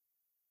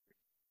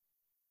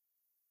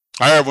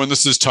Hi, everyone.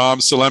 This is Tom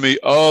Salemi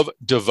of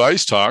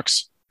Device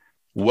Talks.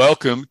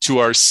 Welcome to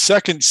our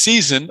second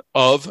season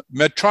of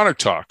Medtronic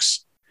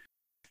Talks.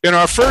 In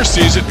our first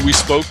season, we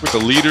spoke with the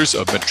leaders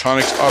of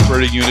Medtronic's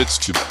operating units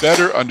to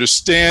better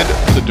understand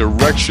the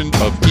direction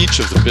of each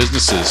of the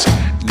businesses.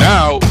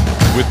 Now,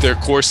 with their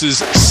courses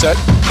set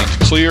and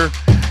clear,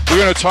 we're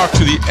going to talk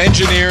to the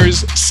engineers,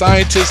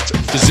 scientists,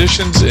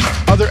 physicians, and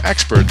other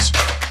experts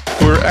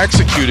who are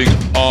executing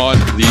on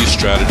these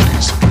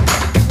strategies.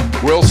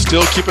 We'll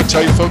still keep a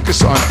tight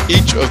focus on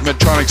each of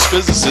Medtronic's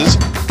businesses,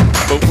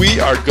 but we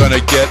are going to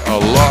get a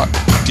lot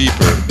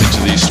deeper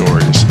into these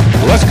stories.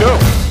 Let's go.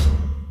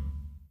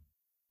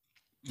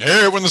 Hey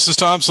everyone, this is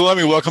Tom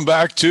Salemi. Welcome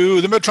back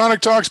to the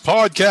Medtronic Talks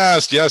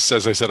podcast. Yes,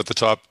 as I said at the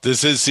top,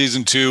 this is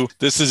season 2.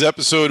 This is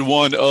episode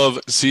 1 of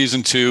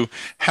season 2.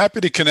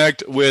 Happy to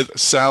connect with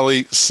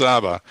Sally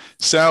Saba.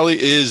 Sally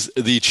is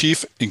the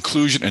Chief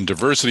Inclusion and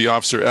Diversity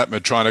Officer at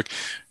Medtronic.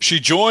 She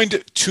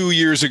joined 2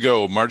 years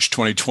ago, March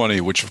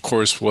 2020, which of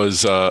course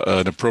was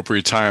an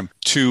appropriate time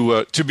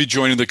to be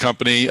joining the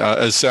company.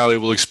 As Sally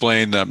will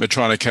explain,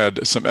 Medtronic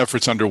had some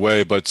efforts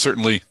underway, but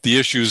certainly the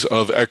issues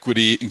of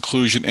equity,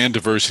 inclusion, and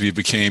diversity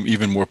became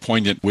even more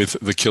poignant with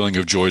the killing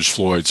of George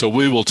Floyd. So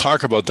we will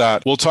talk about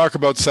that. We'll talk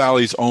about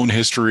Sally's own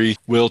history.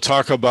 We'll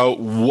talk about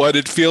what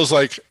it feels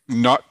like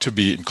not to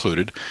be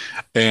included.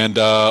 And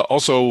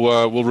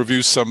also we'll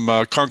review some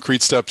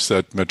concrete steps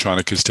that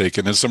Medtronic has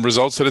taken and some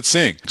results that it's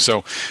seeing.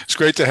 So it's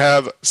great to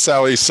have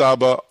Sally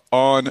Saba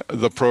on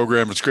the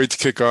program. It's great to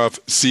kick off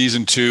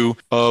season 2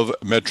 of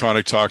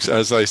Medtronic Talks.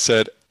 As I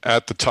said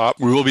at the top,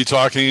 we will be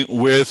talking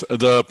with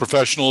the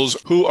professionals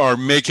who are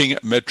making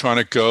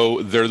Medtronic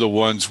go. They're the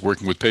ones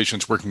working with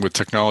patients, working with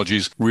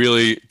technologies,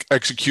 really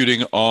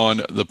executing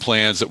on the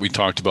plans that we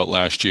talked about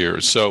last year.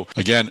 So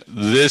again,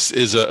 this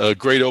is a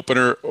great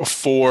opener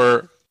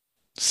for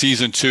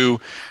season 2,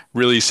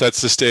 really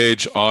sets the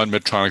stage on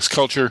Medtronic's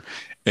culture,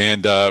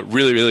 and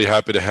really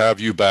happy to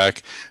have you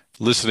back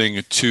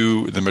listening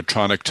to the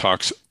Medtronic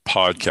Talks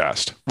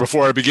podcast.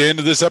 Before I begin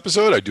this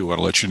episode, I do want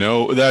to let you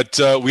know that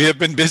we have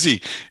been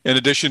busy. In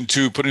addition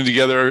to putting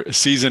together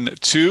season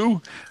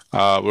 2,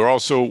 we're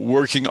also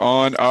working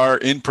on our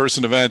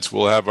in-person events.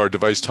 We'll have our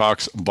Device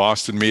Talks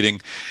Boston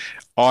meeting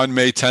on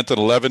May 10th and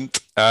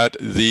 11th at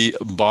the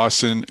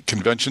Boston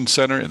Convention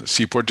Center in the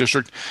Seaport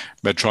District.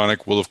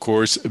 Medtronic will, of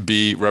course,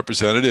 be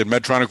represented, and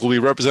Medtronic will be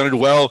represented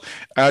well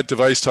at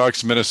Device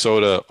Talks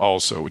Minnesota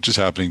also, which is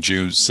happening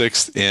June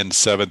 6th and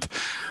 7th.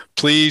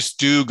 Please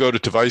do go to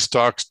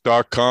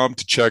devicetalks.com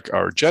to check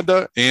our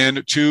agenda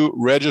and to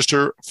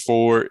register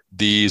for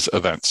these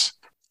events.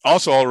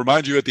 Also, I'll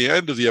remind you at the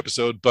end of the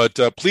episode, but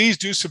please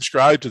do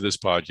subscribe to this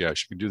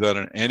podcast. You can do that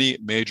on any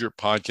major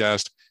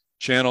podcast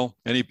channel,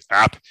 any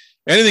app,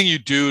 anything you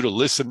do to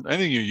listen,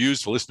 anything you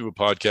use to listen to a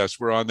podcast,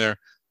 we're on there.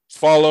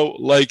 Follow,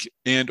 like,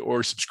 and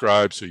or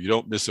subscribe so you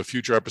don't miss a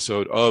future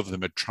episode of the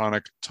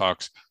Medtronic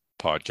Talks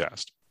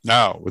podcast.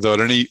 Now, without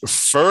any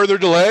further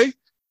delay,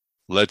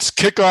 let's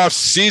kick off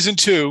season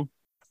 2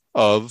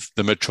 of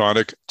the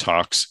Medtronic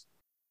Talks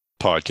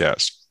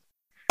podcast.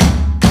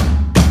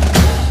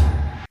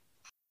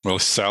 Well,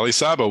 Sally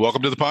Saba,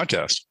 welcome to the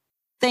podcast.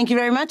 Thank you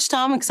very much,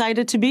 Tom.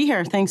 Excited to be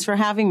here. Thanks for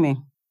having me.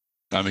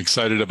 I'm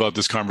excited about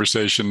this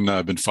conversation.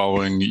 I've been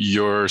following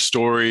your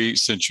story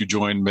since you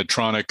joined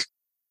Medtronic.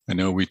 I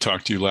know we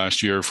talked to you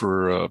last year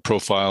for a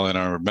profile in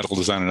our Medical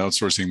Design and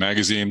Outsourcing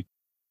magazine,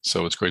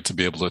 so it's great to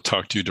be able to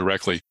talk to you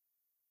directly.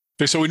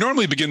 Okay, so we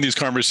normally begin these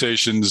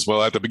conversations,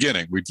 well, at the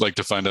beginning. We'd like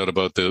to find out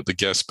about the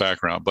guest's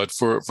background, but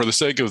for the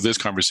sake of this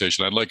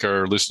conversation, I'd like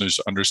our listeners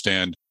to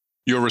understand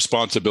your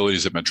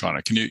responsibilities at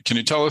Medtronic. Can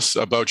you tell us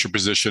about your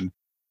position?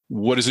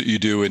 What is it you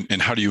do,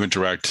 and how do you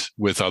interact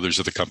with others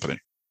at the company?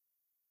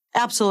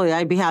 Absolutely.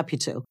 I'd be happy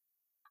to.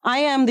 I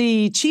am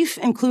the Chief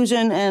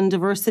Inclusion and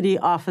Diversity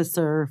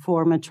Officer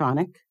for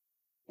Medtronic,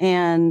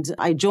 and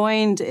I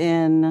joined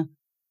in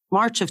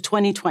March of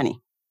 2020.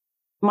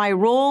 My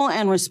role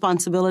and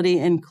responsibility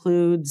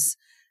includes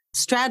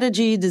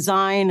strategy,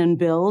 design, and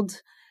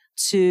build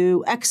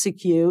to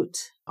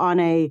execute on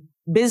a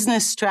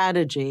business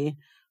strategy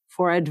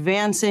for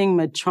advancing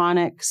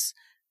Medtronic's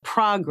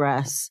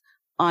progress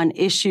on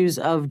issues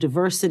of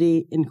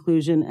diversity,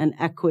 inclusion, and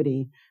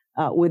equity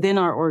within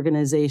our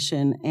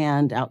organization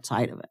and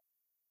outside of it.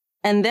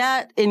 And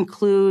that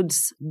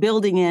includes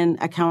building in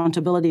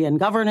accountability and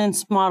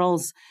governance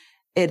models.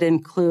 It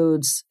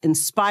includes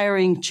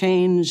inspiring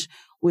change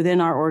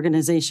within our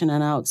organization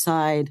and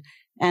outside.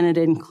 And it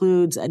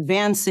includes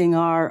advancing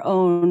our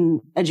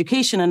own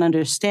education and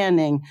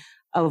understanding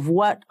of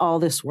what all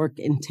this work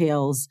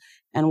entails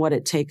and what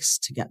it takes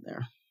to get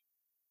there.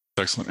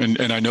 Excellent.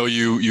 And I know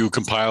you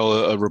compile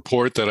a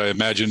report that I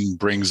imagine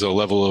brings a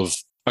level of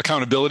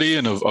accountability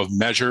and of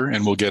measure,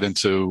 and we'll get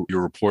into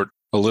your report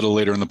a little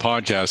later in the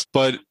podcast.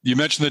 But you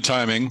mentioned the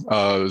timing. It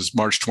was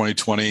March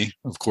 2020.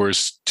 Of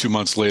course, 2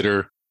 months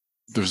later,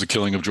 there was a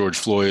killing of George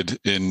Floyd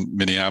in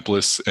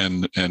Minneapolis,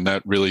 and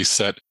that really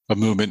set a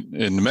movement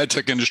in the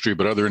medtech industry,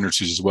 but other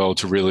industries as well,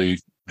 to really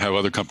have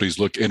other companies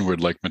look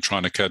inward like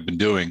Medtronic had been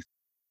doing.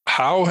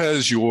 How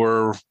has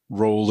your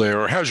role there,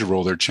 or has your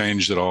role there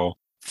changed at all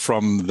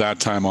from that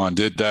time on?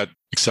 Did that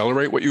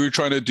accelerate what you were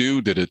trying to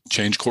do? Did it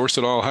change course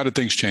at all? How did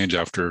things change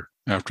after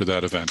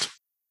that event?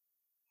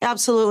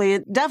 Absolutely.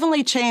 It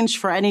definitely changed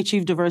for any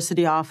chief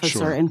diversity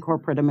officer in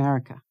corporate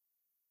America.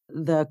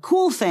 The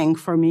cool thing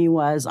for me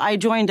was I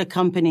joined a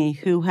company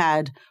who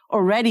had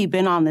already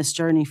been on this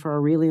journey for a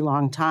really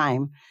long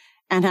time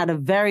and had a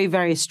very,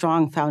 very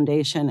strong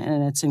foundation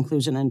in its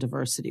inclusion and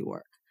diversity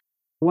work.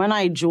 When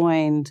I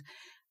joined,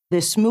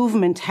 this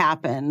movement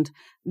happened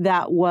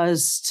that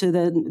was, to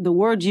the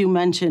word you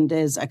mentioned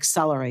is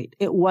accelerate.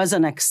 It was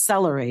an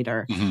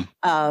accelerator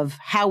of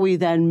how we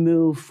then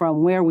move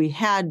from where we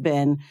had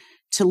been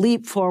to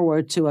leap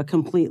forward to a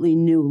completely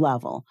new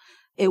level.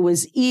 It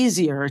was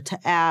easier to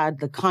add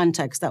the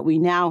context that we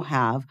now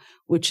have,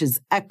 which is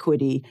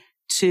equity,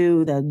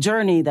 to the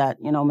journey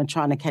that,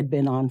 Medtronic had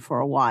been on for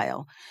a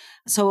while.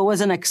 So it was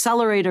an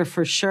accelerator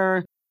for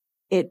sure.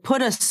 It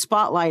put a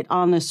spotlight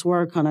on this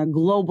work on a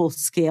global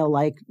scale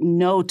like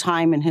no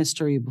time in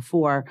history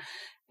before.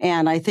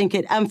 And I think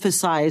it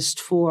emphasized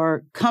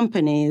for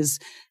companies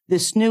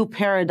this new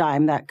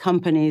paradigm that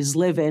companies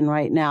live in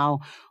right now,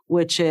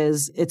 which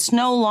is it's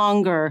no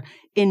longer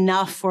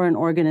enough for an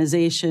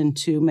organization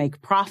to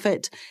make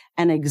profit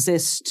and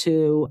exist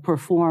to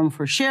perform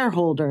for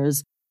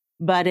shareholders,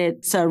 but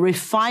it's a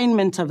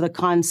refinement of the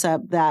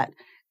concept that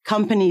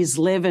companies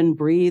live and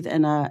breathe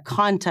in a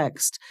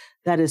context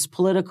that is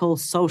political,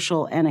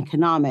 social, and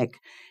economic.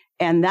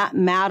 And that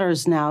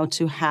matters now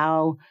to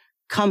how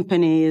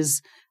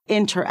companies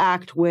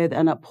interact with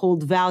and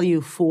uphold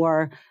value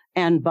for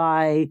and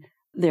by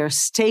their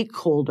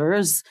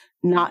stakeholders,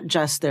 not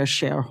just their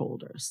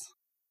shareholders.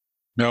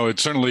 No, it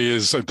certainly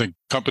is. I think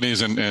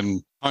companies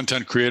and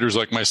content creators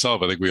like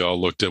myself, I think we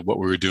all looked at what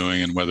we were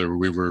doing and whether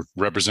we were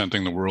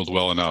representing the world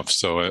well enough.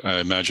 So I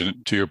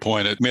imagine, to your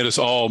point, it made us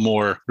all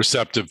more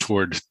receptive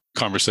toward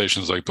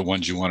conversations like the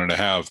ones you wanted to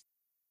have.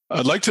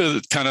 I'd like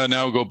to kind of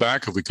now go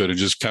back, if we could, and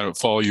just kind of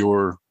follow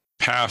your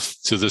path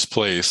to this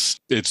place.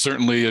 It's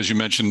certainly, as you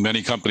mentioned,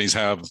 many companies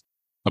have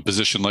a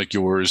position like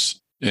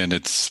yours, and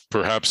it's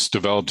perhaps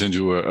developed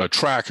into a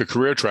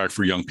career track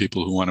for young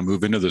people who want to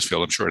move into this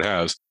field. I'm sure it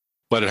has,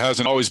 but it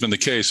hasn't always been the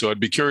case. So I'd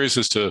be curious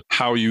as to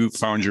how you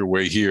found your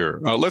way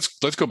here.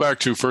 Let's go back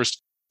to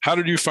first, how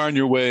did you find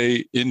your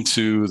way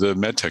into the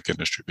medtech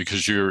industry?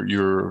 Because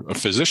you're a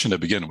physician to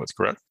begin with,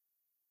 correct?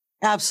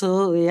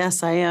 Absolutely.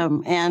 Yes, I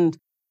am. And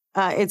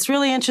it's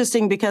really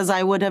interesting because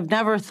I would have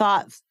never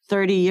thought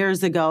 30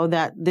 years ago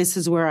that this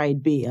is where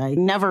I'd be. I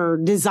never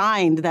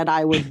designed that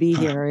I would be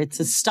here. It's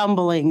a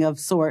stumbling of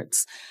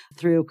sorts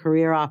through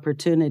career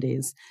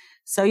opportunities.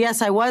 So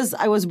yes, I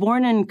was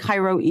born in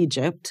Cairo,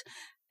 Egypt,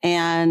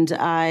 and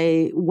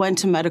I went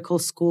to medical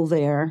school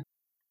there.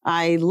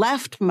 I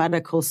left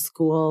medical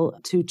school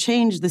to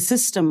change the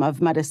system of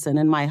medicine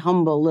in my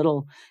humble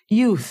little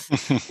youth,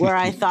 where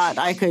I thought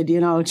I could,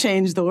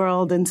 change the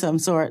world in some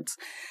sorts.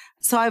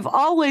 So I've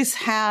always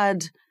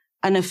had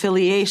an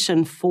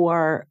affiliation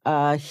for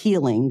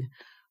healing,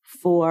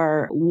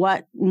 for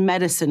what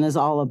medicine is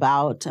all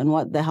about and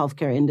what the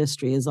healthcare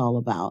industry is all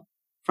about.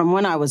 From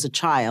when I was a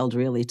child,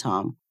 really,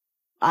 Tom.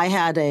 I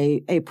had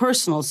a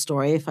personal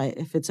story,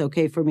 if it's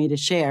okay for me to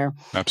share.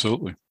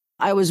 Absolutely.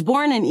 I was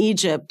born in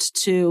Egypt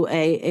to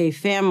a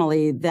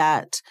family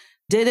that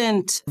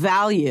didn't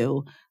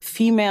value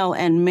female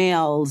and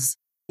males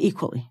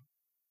equally.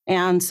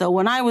 And so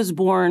when I was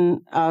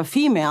born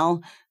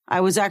female, I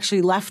was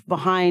actually left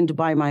behind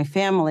by my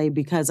family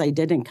because I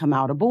didn't come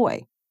out a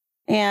boy.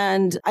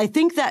 And I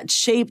think that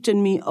shaped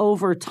in me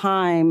over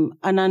time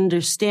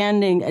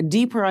a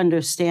deeper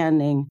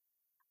understanding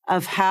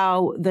of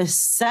how the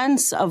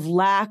sense of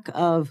lack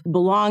of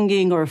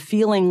belonging or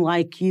feeling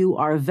like you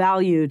are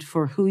valued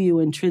for who you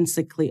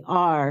intrinsically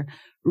are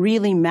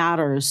really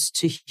matters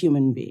to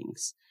human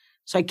beings.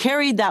 So I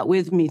carried that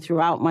with me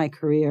throughout my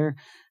career.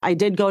 I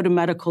did go to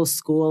medical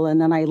school,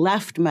 and then I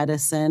left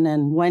medicine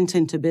and went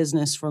into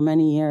business for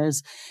many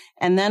years.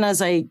 And then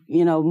as I,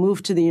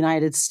 moved to the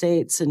United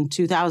States in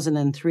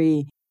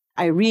 2003,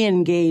 I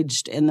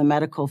re-engaged in the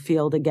medical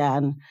field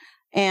again.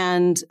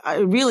 And I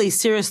really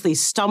seriously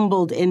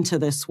stumbled into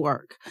this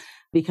work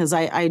because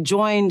I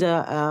joined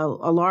a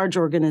large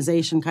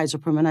organization, Kaiser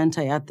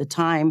Permanente at the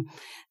time.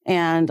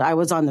 And I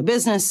was on the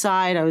business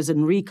side. I was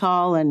in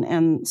recall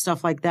and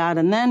stuff like that.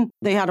 And then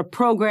they had a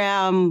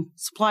program,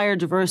 supplier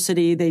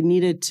diversity. They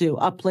needed to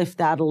uplift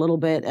that a little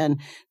bit and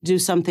do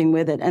something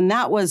with it. And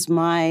that was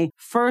my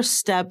first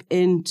step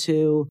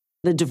into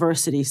the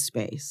diversity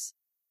space.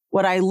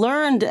 What I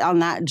learned on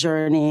that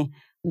journey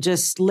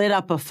just lit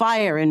up a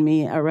fire in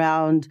me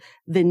around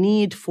the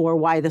need for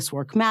why this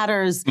work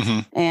matters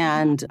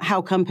and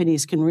how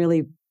companies can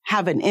really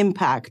have an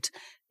impact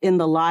in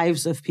the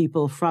lives of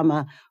people from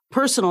a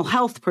personal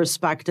health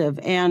perspective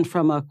and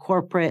from a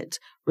corporate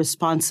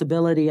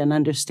responsibility and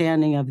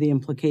understanding of the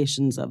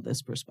implications of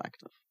this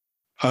perspective.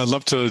 I'd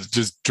love to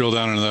just drill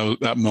down into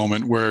that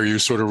moment where you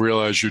sort of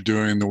realize you're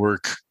doing the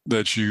work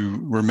that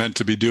you were meant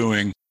to be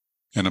doing.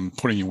 And I'm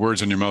putting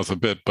words in your mouth a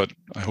bit, but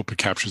I hope it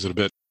captures it a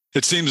bit.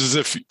 It seems as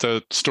if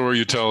the story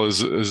you tell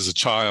as a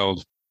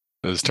child,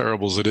 as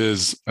terrible as it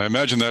is, I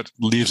imagine that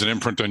leaves an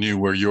imprint on you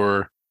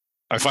where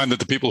I find that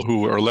the people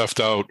who are left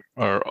out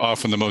are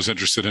often the most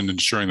interested in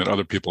ensuring that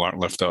other people aren't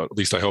left out. At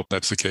least I hope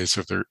that's the case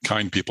if they're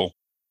kind people.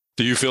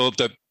 Do you feel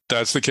that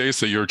that's the case,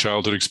 that your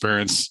childhood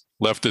experience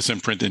left this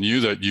imprint in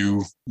you, that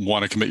you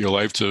want to commit your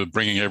life to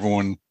bringing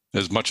everyone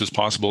as much as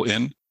possible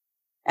in?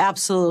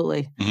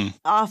 Absolutely. Mm-hmm.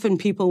 Often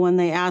people, when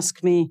they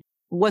ask me,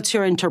 what's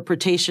your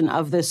interpretation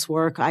of this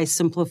work? I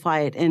simplify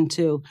it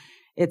into,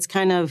 it's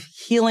kind of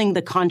healing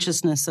the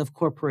consciousness of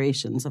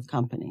corporations, of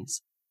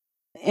companies.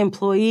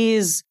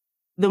 Employees,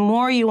 the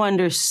more you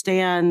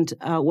understand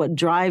what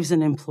drives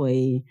an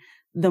employee,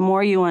 the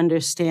more you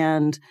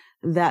understand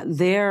that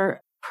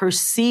their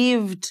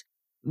perceived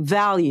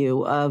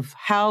value of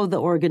how the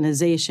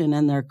organization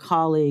and their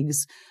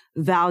colleagues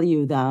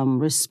value them,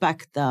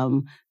 respect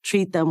them,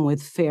 treat them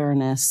with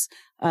fairness,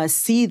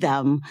 see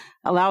them,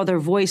 allow their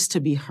voice to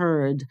be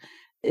heard,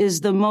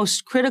 is the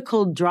most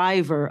critical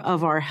driver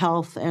of our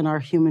health and our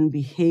human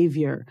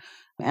behavior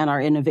and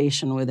our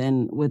innovation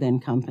within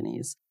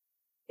companies.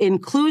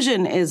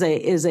 Inclusion is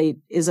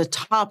a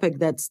topic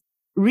that's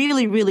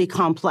really, really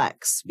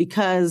complex,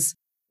 because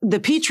the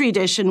Petri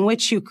dish in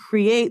which you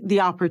create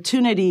the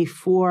opportunity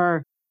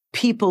for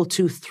people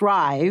to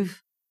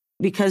thrive,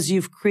 because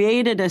you've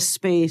created a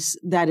space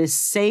that is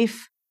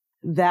safe,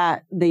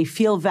 that they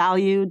feel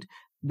valued,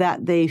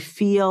 that they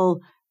feel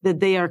that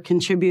they are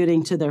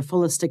contributing to their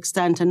fullest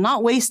extent and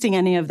not wasting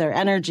any of their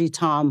energy,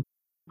 Tom,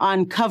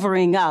 on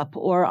covering up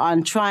or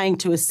on trying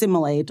to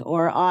assimilate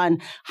or on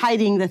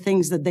hiding the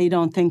things that they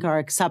don't think are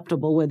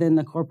acceptable within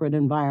the corporate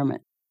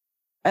environment.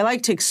 I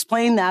like to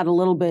explain that a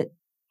little bit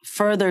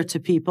further to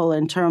people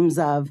in terms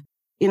of,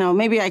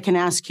 maybe I can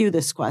ask you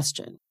this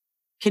question.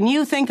 Can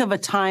you think of a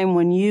time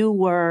when you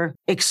were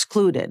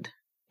excluded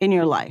in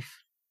your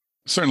life?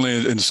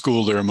 Certainly in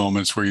school, there are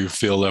moments where you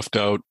feel left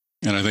out.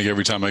 And I think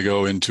every time I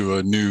go into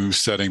a new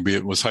setting, be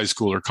it was high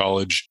school or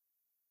college,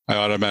 I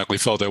automatically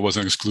felt I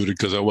wasn't excluded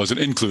because I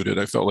wasn't included.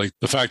 I felt like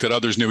the fact that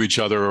others knew each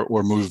other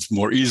or moved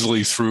more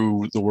easily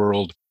through the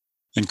world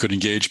and could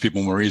engage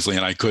people more easily,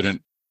 and I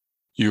couldn't,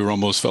 you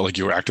almost felt like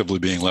you were actively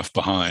being left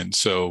behind.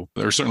 So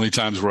there are certainly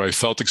times where I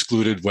felt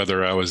excluded,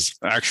 whether I was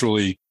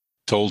actually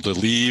told to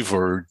leave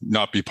or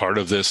not be part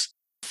of this.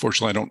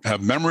 Fortunately, I don't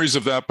have memories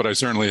of that, but I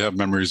certainly have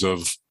memories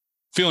of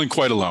feeling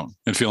quite alone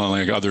and feeling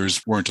like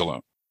others weren't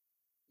alone.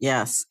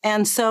 Yes.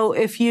 And so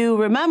if you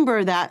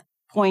remember that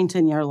point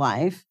in your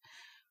life,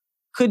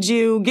 could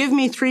you give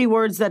me 3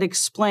 words that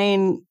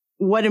explain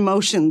what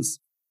emotions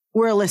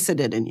were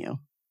elicited in you?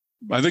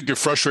 I think you're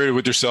frustrated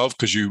with yourself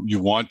because you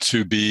want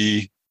to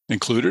be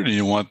included and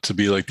you want to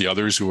be like the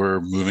others who are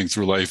moving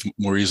through life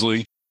more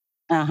easily.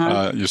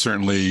 You're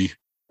certainly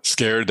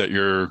scared that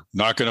you're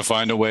not going to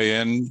find a way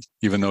in,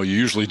 even though you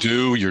usually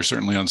do. You're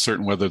certainly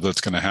uncertain whether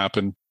that's going to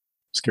happen.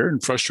 Scared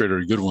and frustrated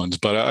are good ones,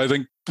 but I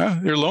think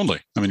you're lonely.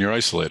 I mean, you're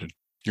isolated.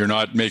 You're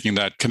not making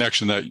that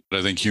connection that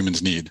I think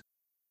humans need.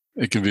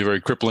 It can be very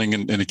crippling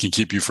and it can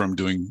keep you from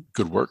doing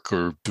good work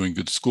or doing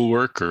good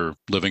schoolwork or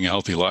living a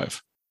healthy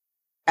life.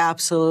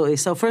 Absolutely.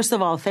 So first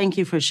of all, thank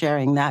you for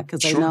sharing that,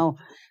 because Sure. I know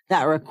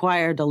that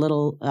required a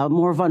little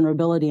more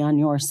vulnerability on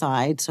your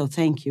side. So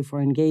thank you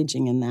for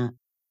engaging in that.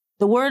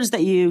 The words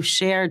that you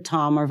shared,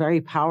 Tom, are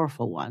very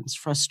powerful ones: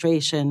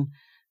 frustration,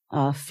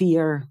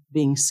 fear,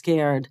 being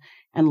scared,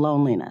 and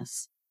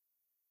loneliness.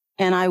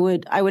 And I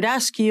would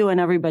ask you and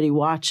everybody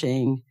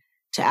watching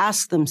to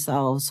ask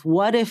themselves,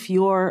 what if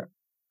your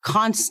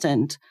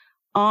constant,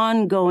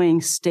 ongoing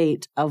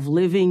state of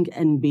living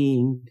and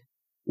being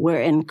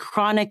were in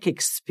chronic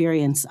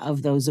experience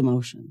of those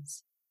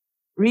emotions?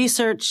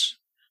 Research,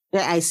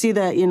 I see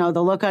the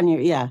look on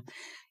your,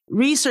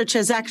 Research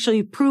has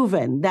actually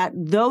proven that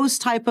those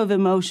type of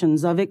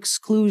emotions of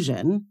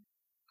exclusion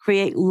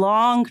create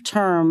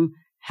long-term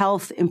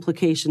health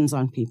implications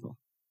on people,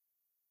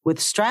 with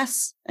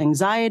stress,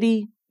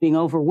 anxiety, being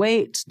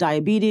overweight,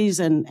 diabetes,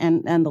 and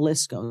the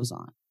list goes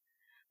on.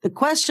 The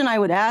question I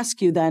would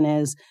ask you then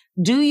is,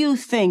 do you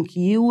think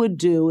you would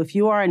do, if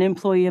you are an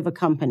employee of a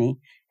company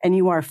and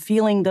you are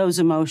feeling those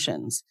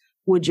emotions,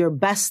 would your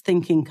best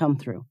thinking come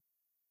through?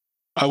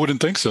 I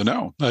wouldn't think so,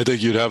 no. I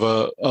think you'd have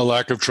a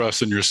lack of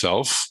trust in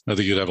yourself. I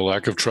think you'd have a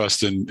lack of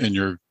trust in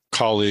your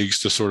colleagues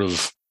to sort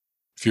of,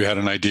 if you had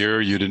an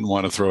idea, you didn't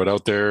want to throw it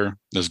out there,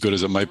 as good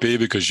as it might be,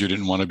 because you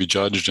didn't want to be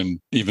judged and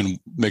even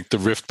make the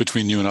rift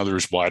between you and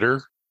others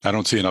wider. I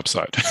don't see an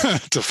upside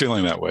to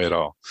feeling that way at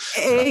all.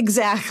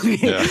 Exactly.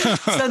 Yeah.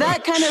 So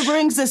that kind of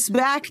brings us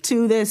back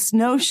to this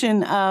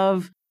notion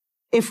of,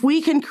 if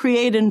we can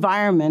create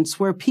environments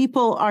where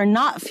people are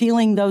not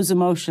feeling those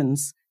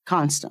emotions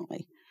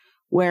constantly,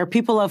 where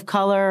people of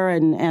color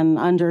and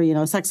under,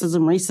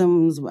 sexism,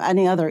 racism,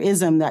 any other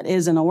ism that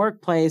is in a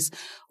workplace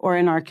or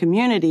in our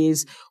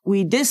communities,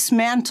 we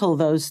dismantle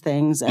those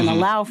things and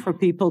allow for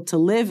people to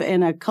live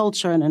in a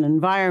culture and an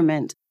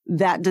environment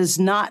that does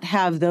not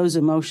have those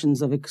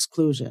emotions of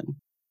exclusion.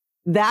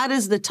 That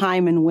is the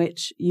time in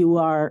which you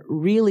are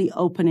really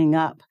opening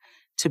up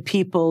to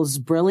people's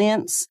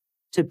brilliance,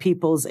 to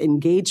people's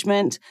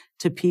engagement,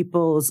 to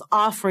people's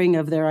offering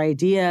of their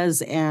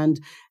ideas and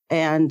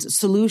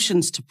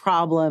solutions to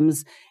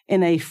problems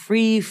in a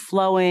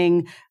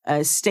free-flowing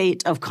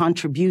state of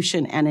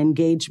contribution and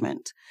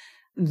engagement.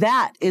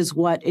 That is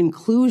what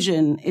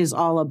inclusion is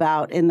all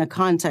about in the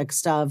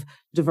context of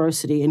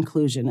diversity,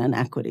 inclusion, and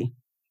equity.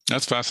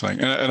 This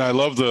fascinating. And I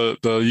love the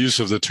use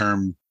of the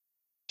term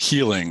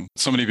healing.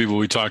 So many people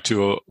we talk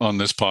to on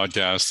this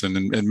podcast and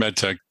in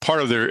medtech,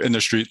 part of their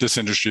industry,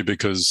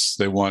 because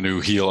they want to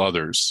heal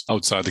others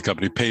outside the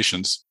company,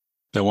 patients.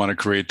 They want to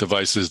create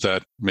devices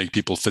that make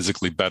people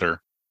physically better.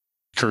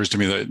 It occurs to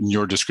me that in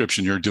your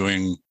description, you're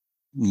doing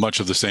much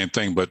of the same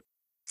thing, but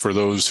for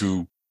those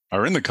who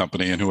are in the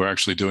company and who are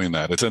actually doing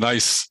that. It's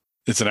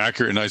an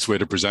accurate and nice way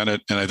to present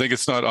it. And I think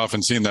it's not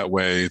often seen that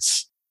way.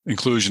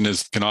 Inclusion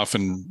can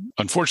often,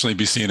 unfortunately,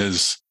 be seen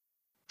as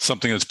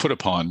something that's put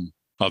upon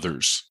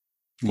others,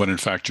 when in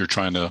fact you're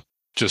trying to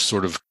just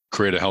sort of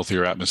create a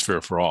healthier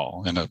atmosphere for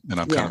all. And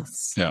I'm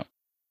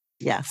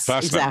Yes,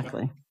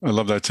 exactly. I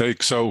love that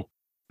take. So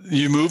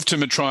you moved to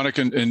Medtronic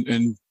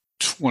in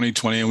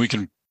 2020, and we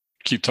can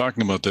keep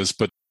talking about this,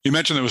 but you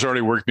mentioned there was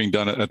already work being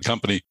done at the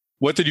company.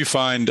 What did you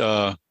find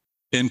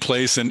in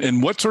place,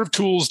 and what sort of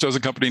tools does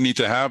a company need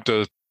to have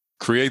to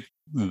create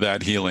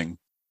that healing?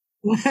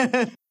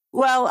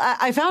 Well,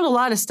 I found a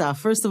lot of stuff.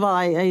 First of all,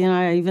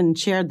 I even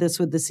shared this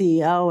with the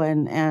CEO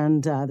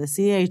and the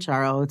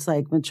CHRO. It's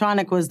like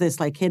Medtronic was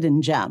this like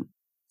hidden gem.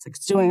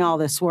 It's doing all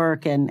this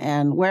work,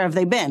 and where have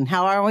they been?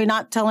 How are we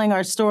not telling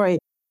our story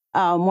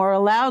more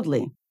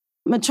loudly?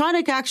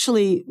 Medtronic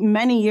actually,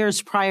 many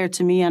years prior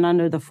to me and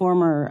under the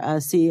former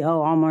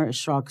CEO, Amar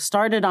Ishrak,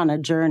 started on a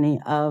journey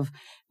of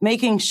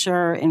making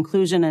sure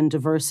inclusion and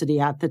diversity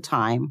at the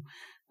time,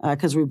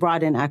 because we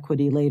brought in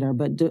equity later,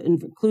 but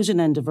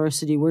inclusion and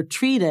diversity were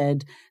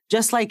treated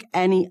just like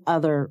any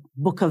other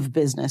book of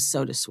business,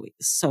 so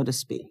to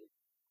speak.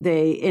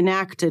 They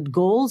enacted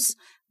goals.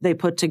 They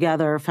put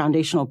together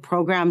foundational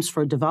programs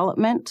for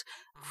development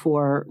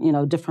for,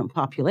 different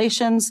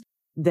populations.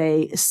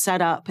 They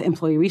set up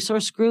employee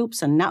resource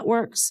groups and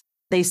networks.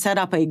 They set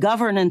up a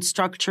governance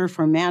structure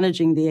for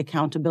managing the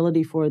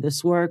accountability for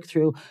this work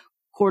through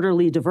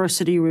quarterly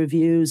diversity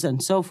reviews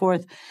and so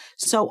forth.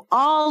 So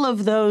all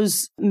of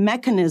those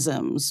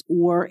mechanisms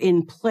were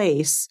in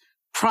place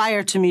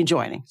prior to me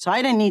joining. So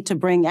I didn't need to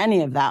bring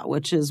any of that,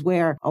 which is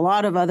where a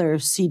lot of other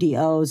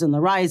CDOs and the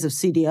rise of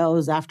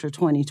CDOs after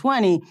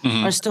 2020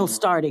 are still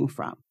starting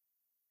from.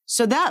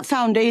 So that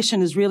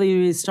foundation is really,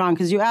 really strong,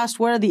 because you asked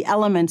what are the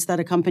elements that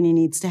a company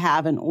needs to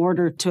have in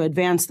order to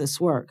advance this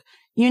work.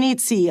 You need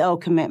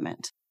CEO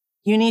commitment.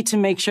 You need to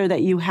make sure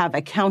that you have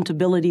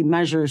accountability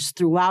measures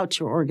throughout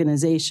your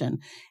organization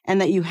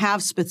and that you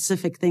have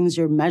specific things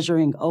you're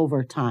measuring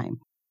over time.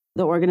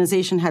 The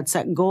organization had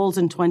set goals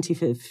in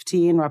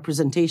 2015,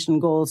 representation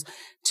goals,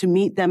 to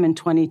meet them in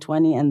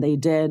 2020, and they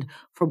did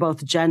for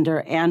both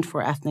gender and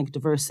for ethnic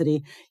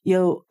diversity.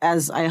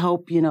 As I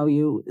hope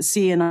you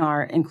see in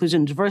our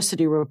inclusion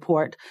diversity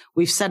report,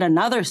 we've set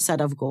another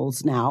set of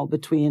goals now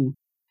between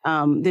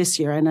this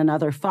year and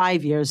another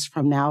 5 years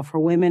from now for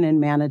women in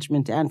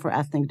management and for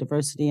ethnic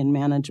diversity in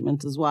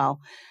management as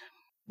well.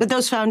 But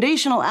those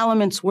foundational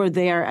elements were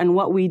there. And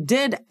what we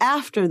did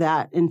after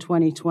that in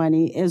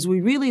 2020 is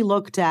we really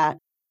looked at,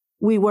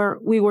 we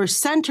were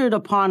centered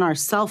upon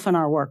ourself and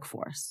our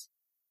workforce.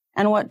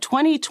 And what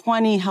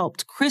 2020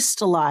 helped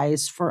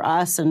crystallize for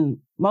us and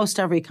most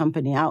every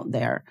company out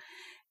there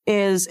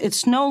is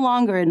it's no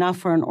longer enough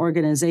for an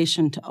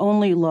organization to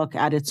only look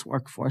at its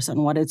workforce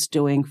and what it's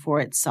doing for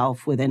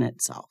itself within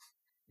itself.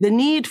 The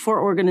need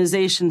for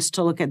organizations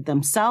to look at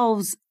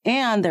themselves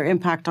and their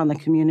impact on the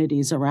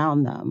communities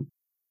around them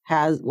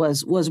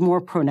was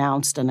more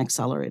pronounced and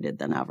accelerated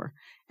than ever.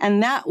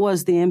 And that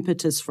was the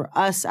impetus for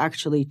us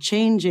actually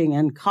changing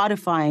and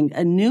codifying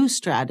a new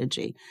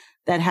strategy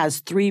that has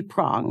 3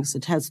 prongs.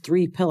 It has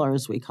 3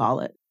 pillars, we call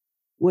it,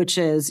 which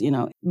is,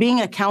 being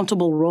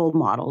accountable role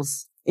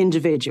models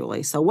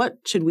individually. So what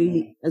should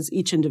we as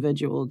each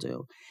individual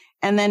do?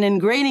 And then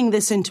ingraining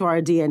this into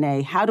our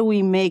DNA, how do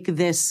we make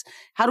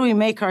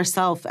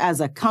ourselves as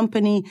a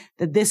company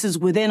that this is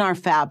within our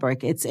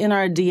fabric? It's in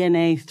our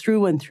DNA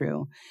through and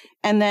through.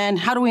 And then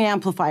how do we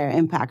amplify our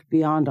impact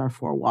beyond our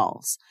 4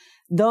 walls?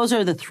 Those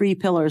are the 3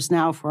 pillars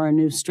now for our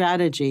new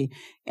strategy.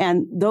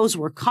 And those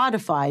were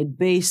codified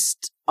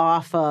based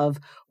off of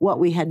what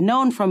we had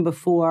known from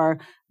before,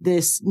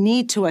 this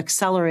need to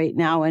accelerate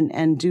now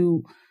and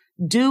do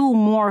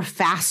more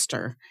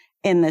faster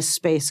in this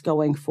space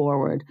going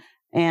forward.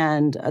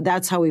 And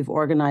that's how we've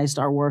organized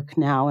our work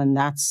now. And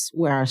that's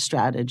where our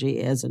strategy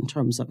is in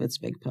terms of its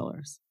big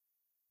pillars.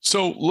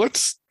 So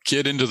let's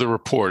get into the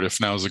report, if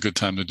now is a good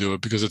time to do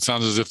it, because it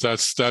sounds as if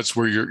that's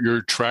where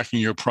you're tracking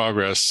your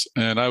progress.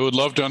 And I would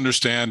love to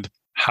understand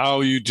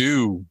how you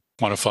do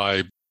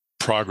quantify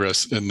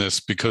progress in this,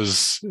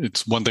 because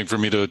it's one thing for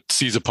me to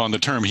seize upon the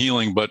term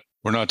healing, but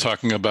we're not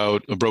talking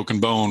about a broken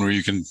bone where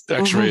you can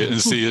x-ray it and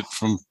see it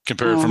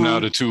compare it from now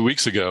to 2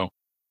 weeks ago.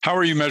 How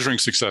are you measuring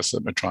success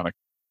at Medtronic?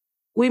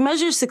 We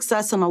measure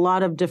success in a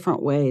lot of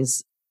different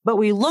ways. but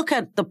we look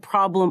at the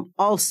problem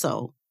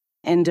also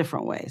in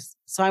different ways.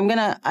 So I'm going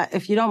to,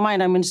 if you don't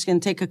mind, I'm just going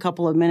to take a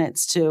couple of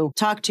minutes to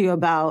talk to you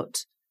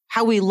about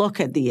how we look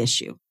at the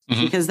issue,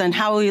 because then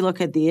how we look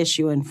at the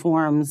issue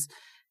informs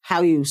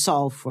how you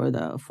solve for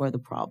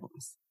the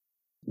problems.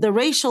 The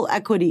Racial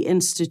Equity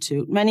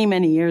Institute, many,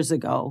 many years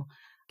ago,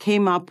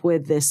 came up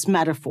with this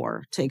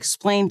metaphor to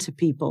explain to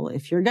people,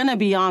 if you're going to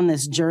be on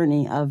this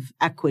journey of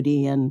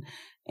equity and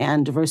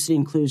diversity,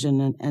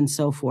 inclusion, and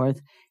so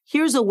forth,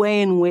 here's a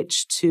way in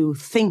which to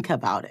think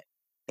about it.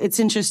 It's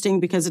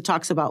interesting because it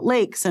talks about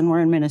lakes, and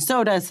we're in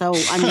Minnesota, so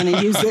I'm going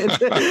to use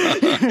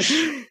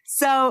it.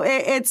 So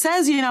it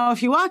says,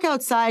 if you walk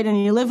outside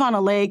and you live on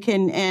a lake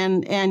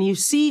and you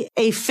see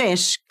a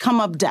fish come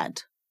up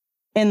dead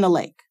in the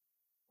lake,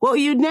 what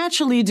you'd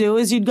naturally do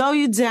is you'd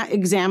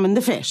examine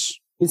the fish.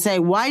 You'd say,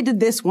 why did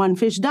this one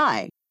fish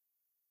die?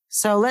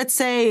 So let's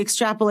say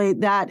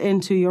extrapolate that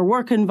into your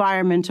work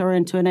environment or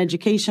into an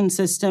education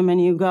system,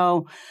 and you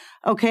go,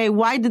 okay,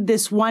 why did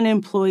this one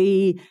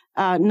employee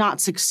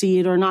not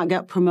succeed or not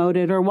get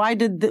promoted? Or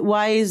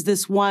why is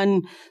this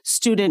one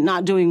student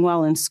not doing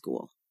well in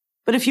school?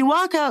 But if you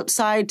walk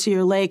outside to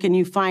your lake and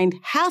you find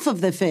half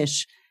of the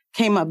fish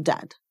came up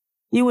dead,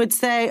 you would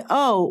say,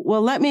 oh,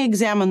 well, let me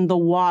examine the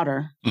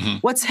water.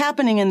 What's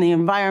happening in the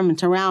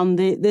environment around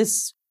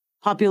this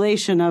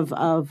population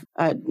of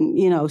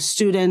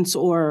students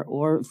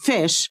or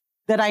fish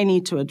that I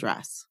need to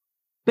address.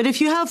 But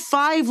if you have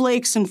 5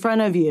 lakes in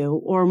front of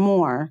you or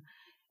more,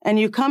 and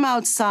you come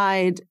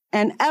outside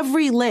and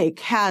every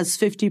lake has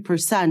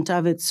 50%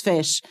 of its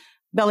fish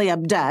belly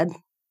up dead,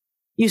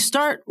 you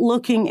start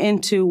looking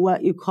into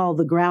what you call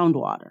the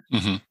groundwater.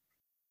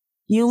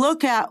 You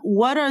look at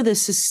what are the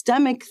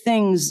systemic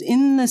things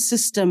in the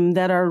system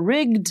that are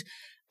rigged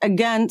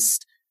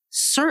against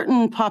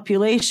certain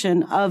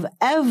population of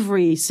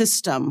every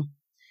system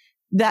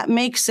that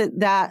makes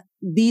it that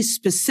these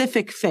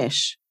specific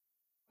fish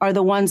are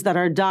the ones that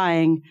are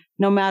dying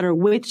no matter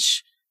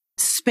which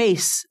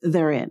space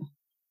they're in.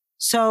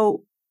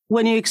 So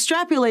when you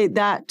extrapolate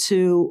that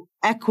to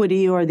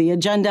equity or the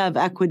agenda of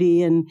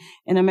equity in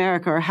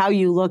America, or how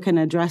you look and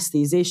address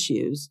these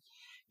issues,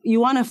 you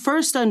want to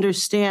first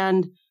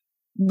understand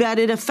that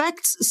it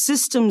affects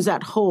systems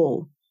at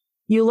whole.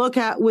 You look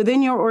at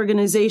within your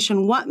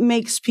organization, what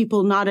makes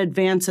people not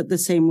advance at the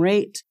same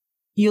rate.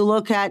 You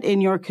look at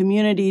in your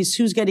communities,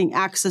 who's getting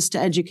access to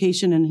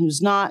education and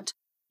who's not.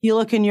 You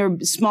look in your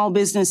small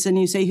business and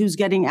you say who's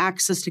getting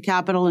access to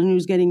capital and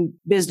who's getting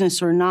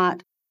business or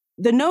not.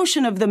 The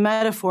notion of the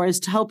metaphor is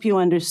to help you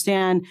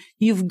understand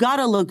you've got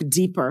to look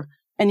deeper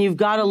and you've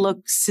got to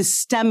look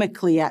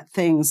systemically at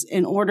things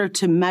in order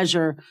to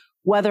measure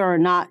whether or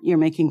not you're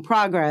making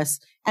progress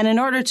and in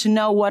order to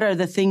know what are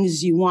the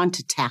things you want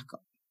to tackle.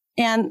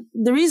 And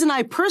the reason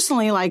I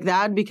personally like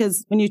that,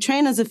 because when you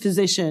train as a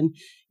physician,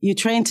 you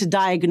train to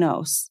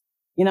diagnose.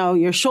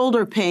 Your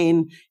shoulder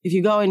pain, if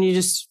you go and you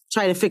just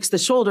try to fix the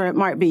shoulder, it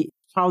might be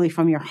probably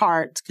from your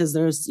heart because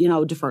there's,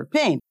 deferred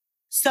pain.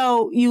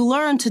 So you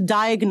learn to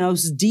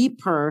diagnose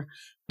deeper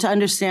to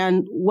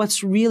understand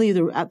what's really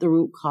at the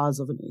root cause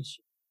of an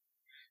issue.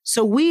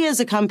 So we as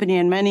a company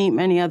and many,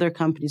 many other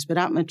companies, but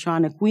at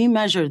Medtronic, we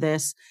measure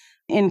this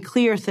in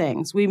clear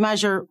things. We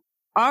measure,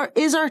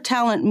 is our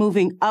talent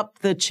moving up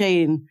the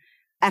chain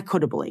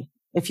equitably?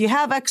 If you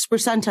have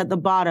X% at the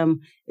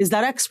bottom, is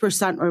that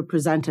X%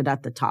 represented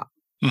at the top?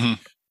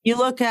 You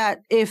look at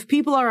if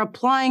people are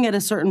applying at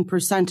a certain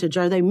percentage,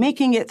 are they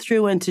making it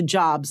through into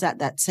jobs at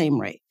that same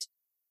rate?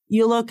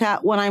 You look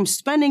at when I'm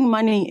spending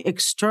money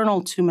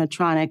external to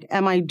Medtronic,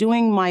 am I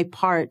doing my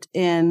part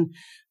in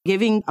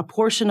giving a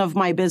portion of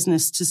my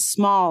business to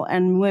small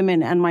and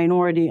women and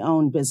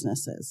minority-owned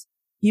businesses?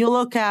 You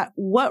look at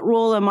what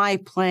role am I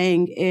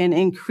playing in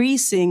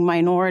increasing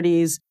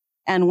minorities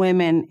and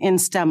women in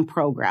STEM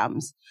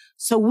programs?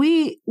 So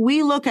we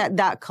look at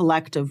that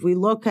collective. We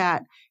look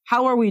at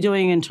how are we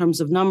doing in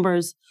terms of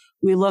numbers?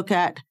 We look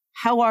at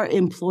how are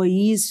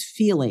employees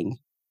feeling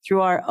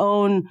through our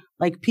own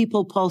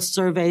People Pulse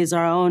surveys,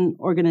 our own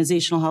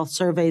organizational health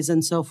surveys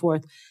and so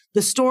forth.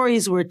 The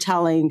stories we're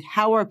telling,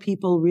 how are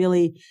people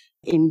really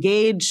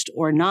engaged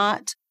or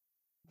not?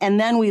 And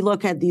then we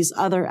look at these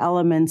other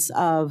elements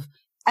of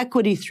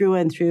equity through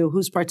and through,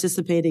 who's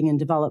participating in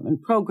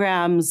development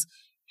programs,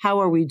 how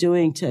are we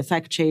doing to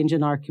affect change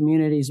in our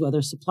communities,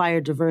 whether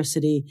supplier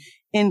diversity,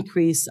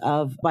 increase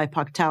of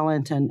BIPOC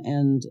talent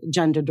and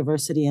gender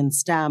diversity in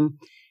STEM,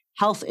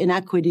 health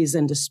inequities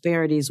and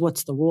disparities,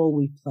 what's the role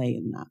we play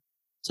in that?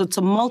 So it's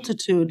a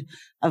multitude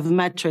of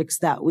metrics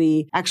that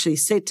we actually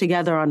sit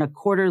together on a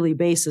quarterly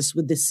basis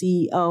with the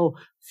CEO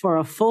for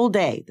a full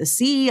day. The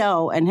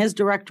CEO and his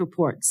direct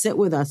report sit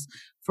with us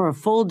for a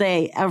full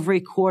day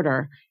every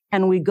quarter,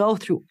 and we go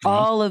through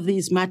all of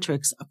these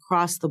metrics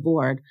across the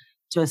board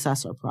to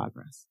assess our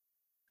progress.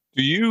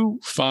 Do you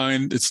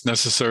find it's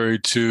necessary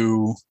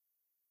to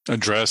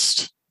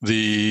address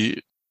the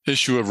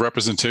issue of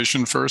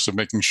representation first, of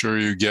making sure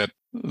you get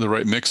the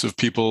right mix of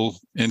people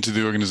into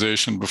the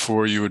organization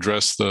before you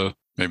address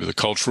maybe the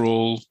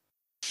cultural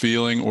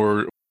feeling?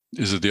 Or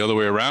Is it the other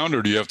way around,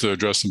 or do you have to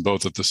address them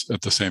both at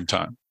the same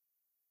time?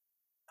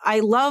 I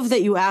love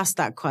that you asked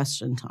that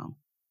question, Tom,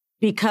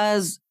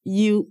 because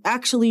you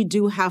actually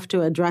do have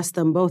to address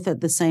them both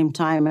at the same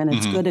time. And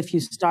it's good if you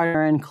start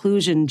our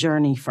inclusion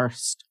journey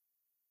first.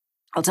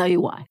 I'll tell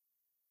you why.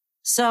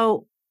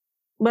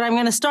 But I'm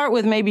going to start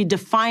with maybe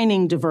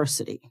defining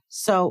diversity.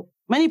 So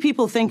many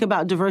people think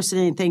about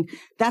diversity and think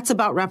that's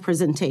about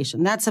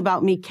representation. That's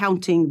about me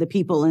counting the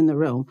people in the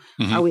room.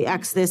 Are we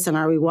X this and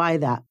are we Y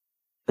that?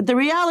 But the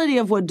reality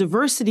of what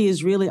diversity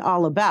is really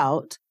all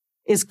about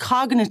is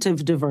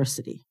cognitive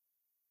diversity.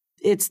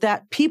 It's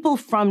that people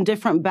from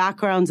different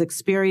backgrounds,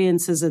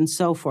 experiences, and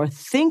so forth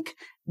think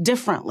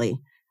differently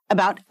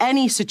about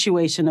any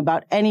situation,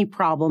 about any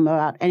problem,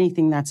 about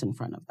anything that's in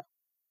front of them.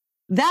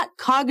 That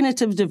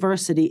cognitive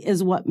diversity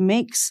is what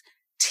makes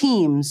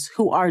teams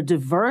who are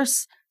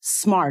diverse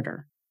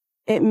smarter.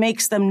 It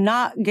makes them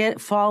not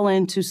fall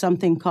into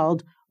something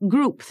called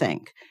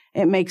groupthink.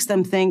 It makes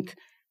them think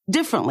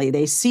differently.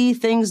 They see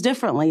things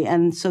differently.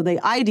 And so they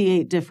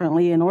ideate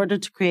differently in order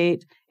to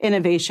create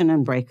innovation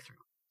and breakthrough.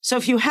 So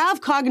if you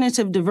have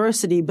cognitive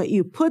diversity, but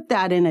you put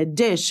that in a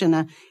dish in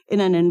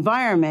an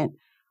environment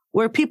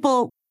where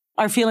people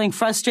are feeling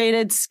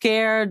frustrated,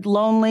 scared,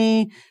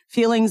 lonely,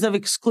 feelings of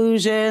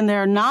exclusion,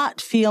 they're not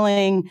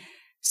feeling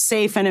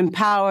safe and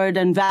empowered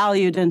and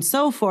valued and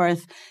so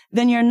forth,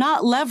 then you're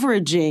not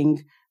leveraging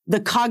the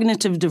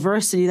cognitive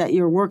diversity that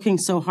you're working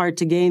so hard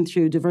to gain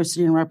through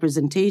diversity and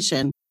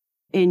representation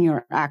in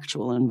your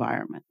actual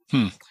environment.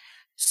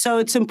 So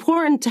it's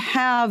important to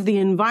have the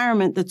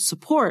environment that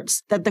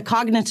supports that the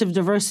cognitive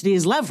diversity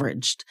is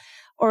leveraged,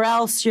 or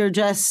else you're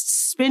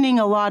just spinning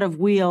a lot of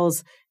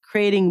wheels,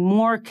 creating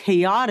more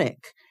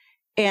chaotic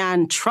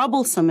and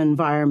troublesome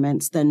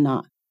environments than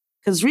not.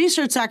 Because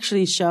research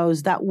actually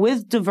shows that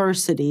with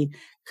diversity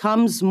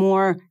comes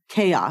more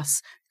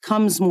chaos,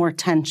 comes more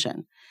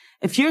tension.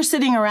 If you're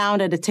sitting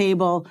around at a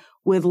table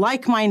with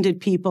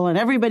like-minded people and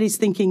everybody's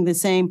thinking the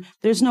same,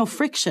 there's no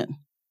friction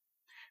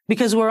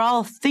because we're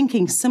all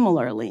thinking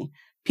similarly.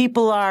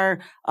 People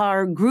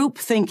are group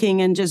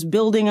thinking and just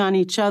building on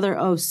each other.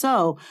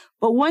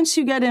 But once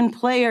you get in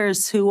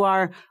players who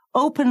are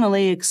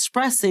openly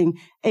expressing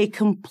a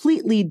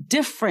completely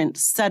different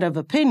set of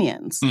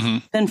opinions,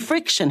 then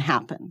friction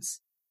happens.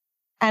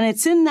 And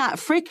it's in that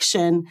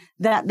friction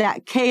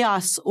that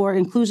chaos or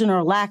inclusion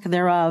or lack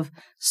thereof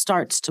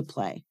starts to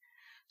play.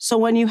 So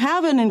when you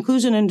have an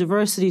inclusion and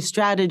diversity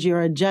strategy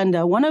or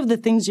agenda, one of the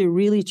things you're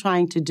really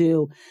trying to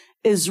do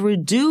is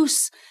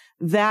reduce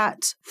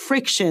that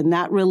friction,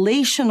 that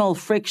relational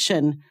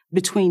friction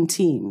between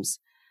teams,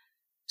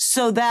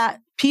 so that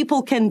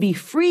people can be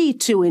free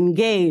to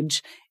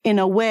engage in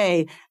a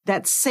way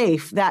that's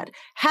safe, that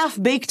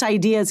half-baked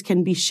ideas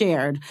can be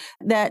shared,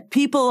 that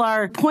people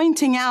are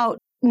pointing out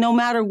no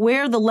matter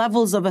where the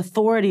levels of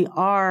authority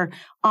are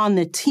on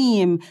the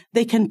team,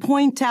 they can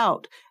point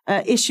out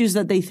issues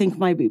that they think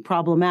might be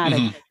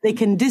problematic. They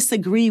can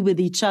disagree with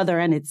each other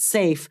and it's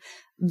safe.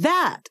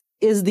 That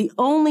is the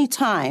only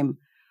time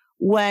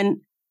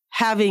when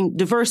having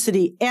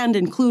diversity and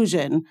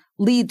inclusion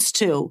leads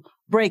to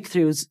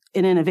breakthroughs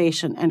in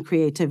innovation and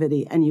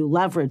creativity, and you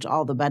leverage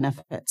all the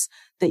benefits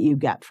that you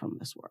get from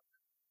this work.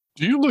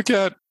 Do you look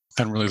at,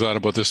 I hadn't really thought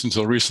about this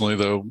until recently,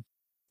 though,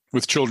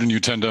 with children, you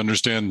tend to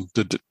understand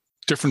the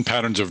different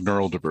patterns of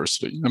neural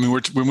diversity. I mean,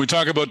 when we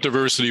talk about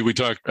diversity, we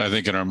talk, I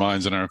think in our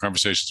minds and our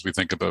conversations, we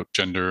think about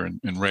gender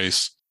and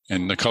race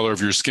and the color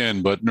of your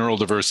skin, but neural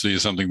diversity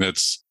is something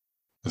that's,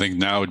 I think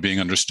now being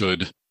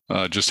understood,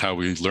 just how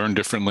we learn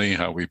differently,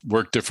 how we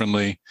work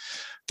differently.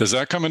 Does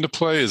that come into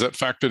play? Is that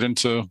factored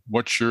into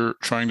what you're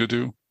trying to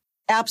do?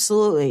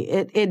 Absolutely.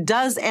 It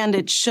does, and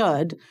it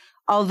should.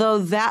 Although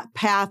that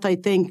path, I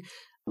think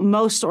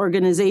most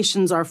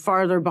organizations are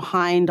farther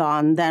behind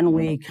on than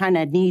we kind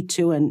of need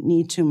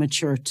to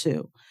mature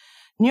to.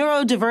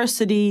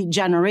 Neurodiversity,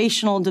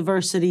 generational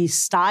diversity,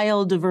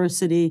 style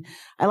diversity.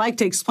 I like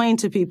to explain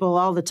to people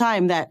all the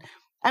time that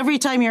every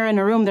time you're in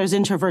a room, there's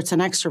introverts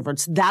and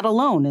extroverts. That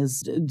alone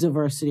is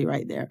diversity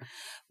right there.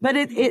 But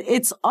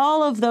it's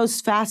all of those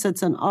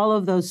facets and all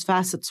of those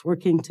facets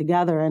working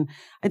together. And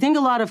I think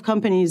a lot of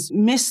companies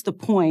miss the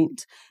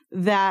point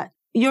that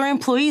your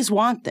employees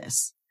want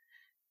this.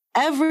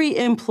 Every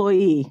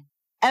employee,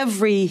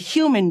 every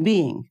human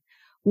being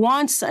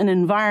wants an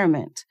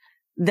environment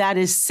that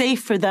is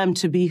safe for them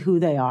to be who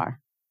they are.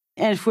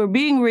 And if we're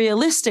being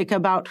realistic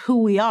about who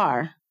we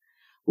are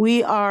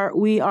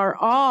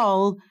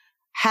all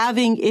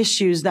having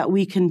issues that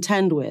we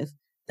contend with,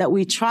 that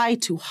we try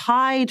to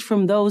hide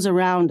from those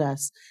around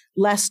us,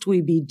 lest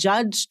we be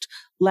judged,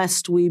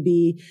 lest we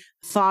be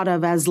thought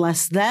of as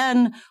less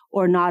than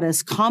or not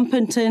as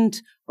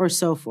competent or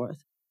so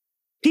forth.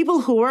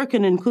 People who work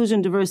in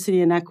inclusion,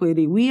 diversity, and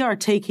equity, we are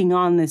taking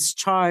on this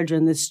charge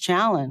and this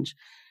challenge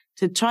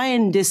to try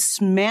and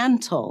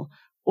dismantle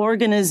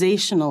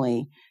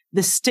organizationally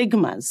the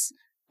stigmas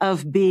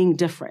of being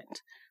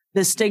different,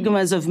 the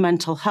stigmas of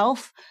mental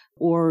health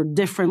or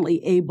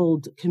differently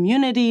abled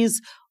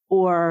communities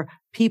or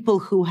people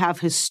who have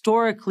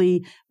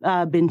historically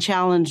been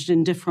challenged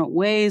in different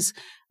ways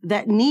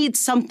that need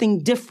something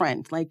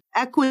different. Like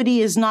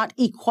equity is not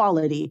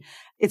equality.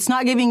 It's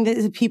not giving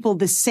the people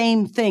the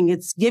same thing.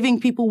 It's giving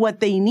people what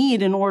they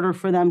need in order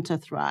for them to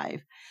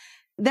thrive.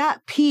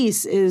 That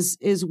piece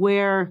is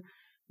where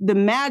the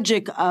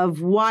magic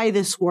of why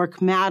this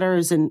work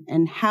matters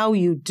and how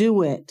you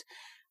do it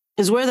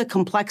is where the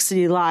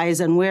complexity lies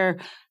and where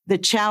the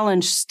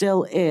challenge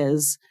still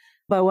is.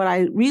 But what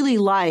I really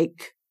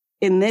like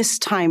in this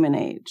time and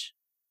age,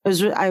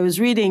 I was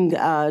reading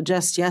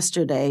just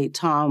yesterday,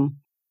 Tom,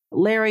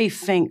 Larry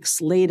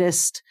Fink's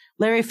latest.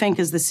 Larry Fink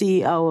is the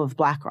CEO of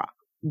BlackRock,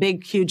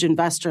 big, huge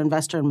investor in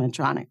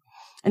Medtronic.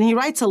 And he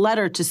writes a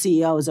letter to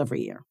CEOs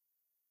every year.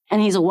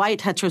 And he's a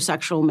white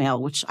heterosexual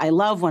male, which I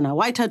love when a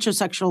white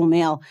heterosexual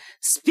male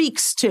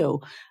speaks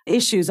to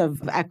issues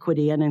of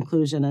equity and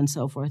inclusion and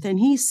so forth. And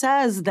he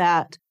says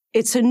that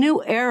it's a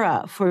new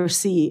era for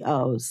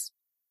CEOs.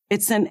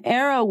 It's an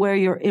era where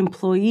your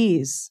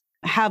employees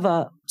have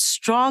a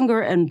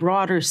stronger and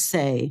broader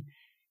say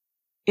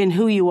in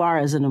who you are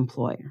as an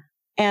employer.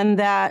 And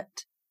that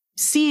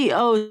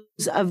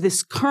CEOs of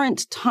this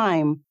current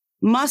time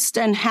must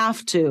and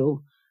have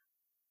to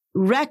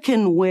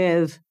reckon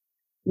with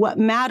what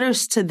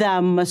matters to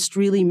them must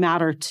really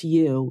matter to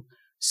you.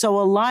 So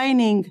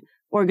aligning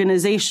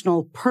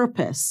organizational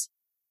purpose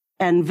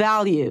and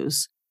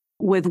values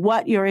with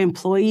what your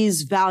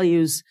employees'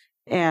 values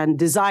and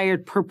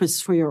desired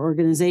purpose for your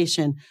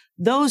organization,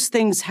 those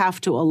things have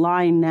to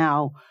align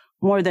now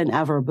more than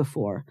ever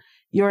before.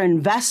 Your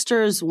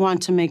investors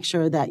want to make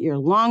sure that you're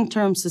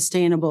long-term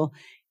sustainable,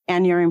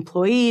 and your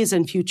employees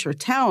and future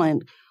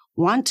talent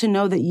want to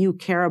know that you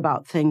care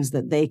about things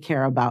that they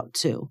care about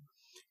too.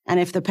 And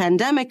if the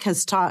pandemic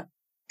has taught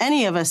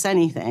any of us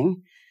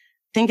anything,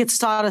 I think it's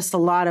taught us a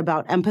lot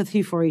about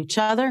empathy for each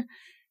other.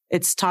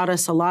 It's taught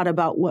us a lot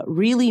about what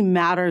really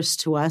matters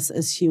to us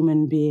as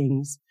human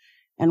beings.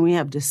 And we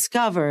have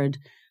discovered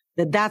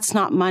that that's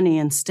not money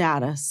and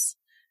status.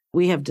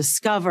 We have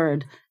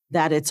discovered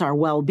that it's our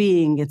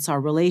well-being, it's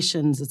our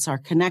relations, it's our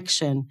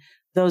connection.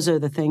 Those are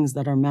the things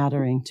that are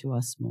mattering to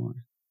us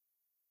more.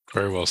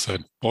 Very well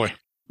said. Boy,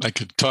 I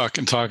could talk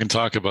and talk and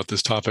talk about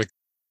this topic.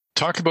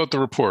 Talk about the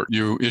report.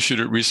 You issued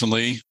it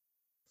recently.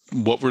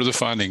 What were the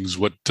findings?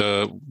 What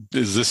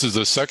is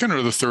the second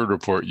or the third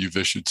report you've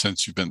issued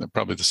since you've been there?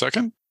 Probably the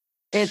second?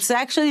 It's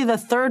actually the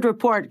third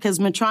report because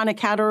Medtronic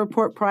had a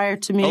report prior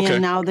to me,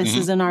 and now this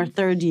is in our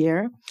third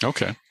year.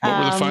 Okay. What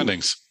were the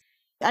findings?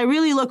 I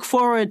really look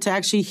forward to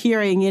actually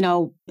hearing,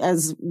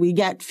 as we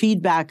get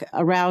feedback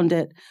around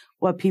it,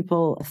 what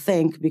people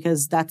think,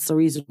 because that's the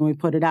reason we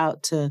put it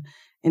out, to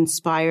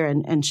inspire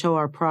and show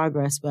our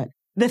progress. But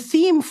the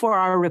theme for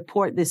our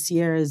report this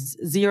year is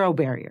zero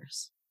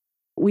barriers.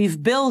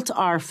 We've built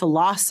our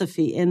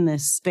philosophy in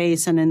this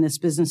space and in this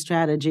business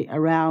strategy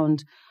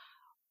around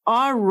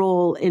our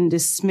role in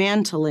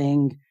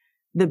dismantling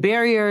the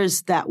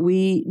barriers that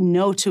we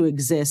know to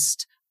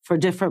exist for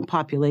different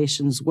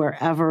populations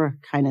wherever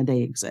kind of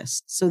they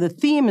exist. So the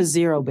theme is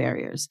zero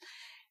barriers.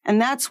 And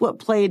that's what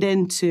played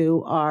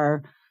into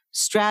our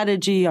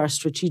strategy, our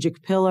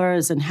strategic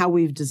pillars, and how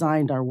we've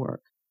designed our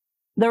work.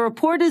 The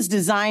report is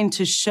designed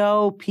to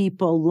show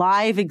people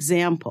live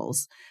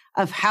examples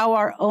of how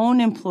our own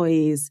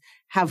employees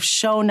have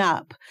shown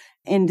up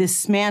in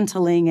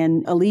dismantling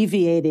and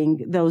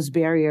alleviating those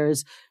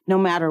barriers, no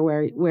matter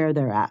where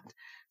they're at.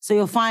 So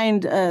you'll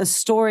find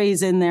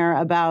stories in there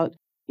about,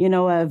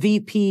 a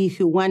VP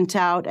who went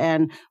out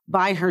and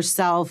by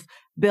herself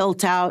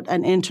built out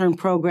an intern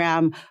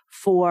program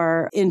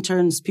for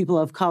interns, people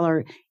of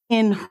color,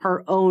 in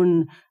her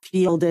own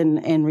field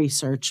in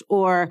research,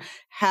 or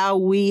how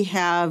we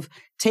have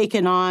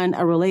taken on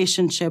a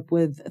relationship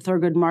with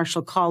Thurgood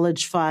Marshall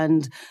College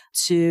Fund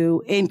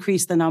to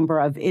increase the number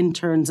of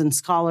interns and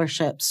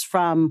scholarships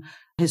from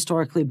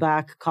historically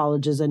Black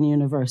colleges and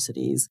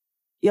universities.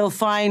 You'll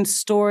find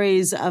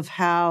stories of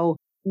how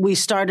we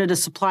started a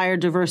supplier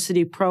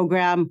diversity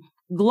program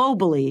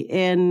globally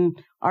in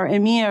our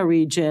EMEA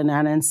region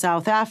and in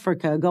South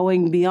Africa,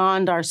 going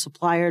beyond our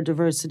supplier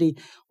diversity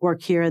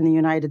work here in the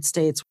United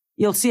States.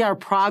 You'll see our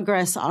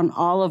progress on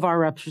all of our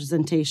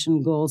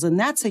representation goals. And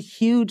that's a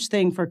huge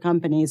thing for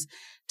companies,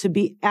 to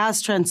be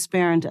as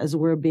transparent as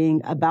we're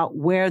being about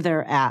where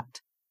they're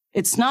at.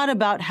 It's not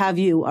about have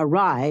you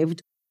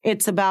arrived.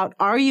 It's about,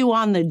 are you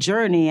on the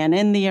journey and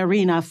in the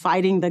arena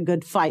fighting the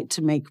good fight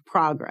to make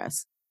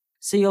progress?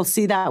 So you'll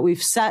see that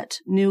we've set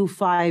new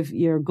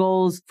 5-year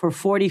goals for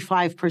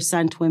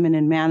 45% women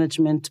in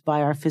management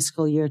by our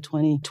fiscal year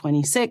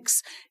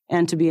 2026,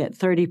 and to be at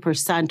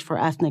 30% for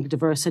ethnic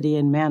diversity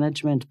in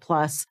management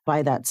plus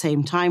by that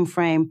same time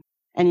frame.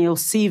 And you'll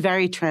see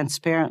very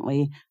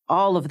transparently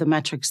all of the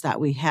metrics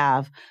that we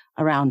have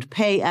around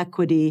pay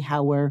equity,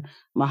 how we're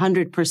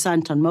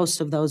 100% on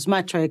most of those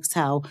metrics,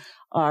 how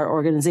our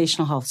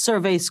organizational health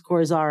survey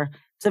scores are.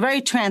 It's a very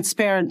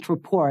transparent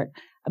report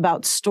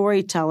about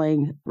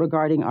storytelling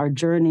regarding our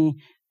journey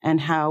and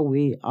how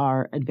we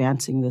are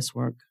advancing this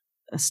work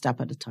a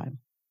step at a time.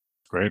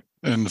 Great.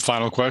 And the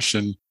final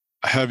question,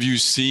 Have you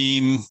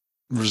seen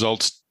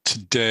results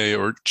today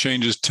or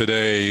changes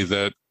today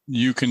that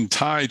you can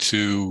tie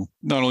to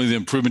not only the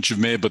improvements you've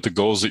made, but the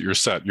goals that you're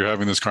set? You're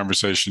having this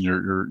conversation,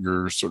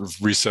 you're sort of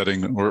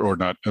resetting, or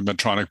not at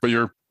Medtronic, but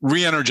you're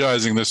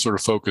re-energizing this sort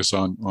of focus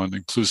on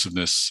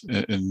inclusiveness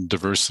and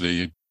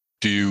diversity.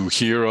 Do you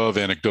hear of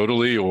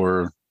anecdotally,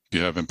 or do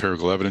you have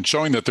empirical evidence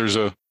showing that there's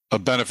a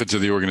benefit to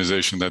the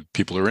organization, that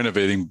people are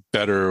innovating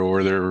better,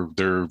 or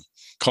they're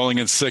calling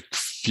in sick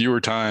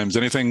fewer times?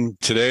 Anything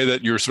today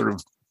that you're sort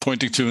of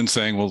pointing to and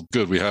saying, well,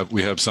 good, we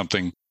have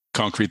something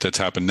concrete that's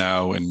happened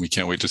now, and we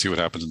can't wait to see what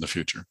happens in the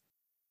future?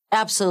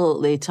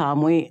 Absolutely,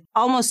 Tom.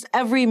 Almost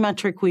every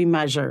metric we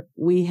measure,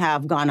 we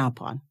have gone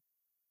up on.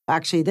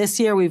 Actually, this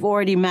year, we've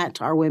already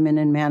met our Women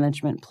in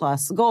Management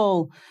Plus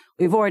goal.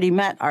 We've already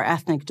met our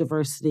ethnic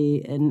diversity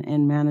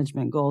in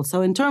management goal.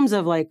 So in terms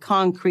of like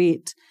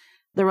concrete,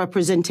 the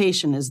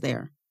representation is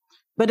there.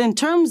 But in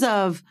terms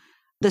of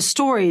the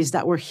stories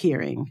that we're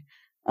hearing,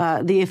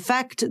 the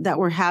effect that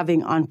we're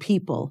having on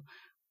people,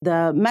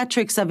 the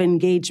metrics of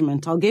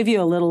engagement, I'll give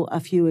you a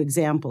few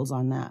examples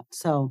on that.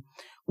 So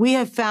we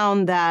have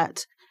found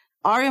that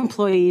our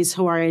employees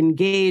who are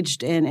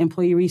engaged in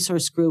employee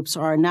resource groups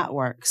or our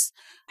networks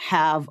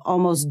have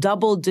almost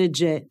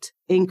double-digit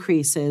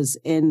increases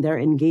in their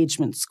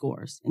engagement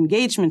scores.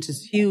 Engagement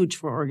is huge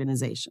for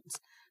organizations.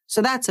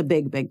 So that's a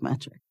big, big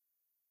metric.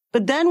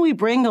 But then we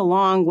bring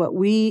along what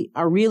we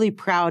are really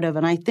proud of,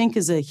 and I think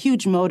is a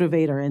huge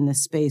motivator in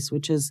this space,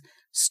 which is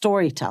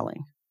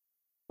storytelling.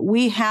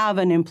 We have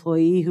an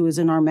employee who is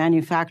in our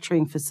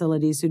manufacturing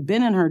facilities who'd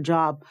been in her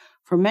job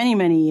for many,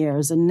 many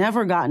years and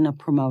never gotten a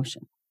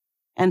promotion.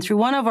 And through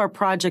one of our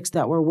projects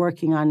that we're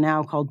working on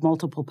now called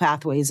Multiple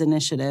Pathways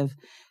Initiative,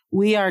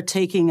 we are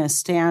taking a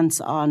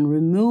stance on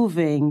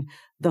removing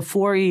the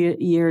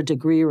 4-year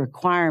degree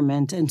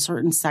requirement in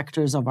certain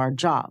sectors of our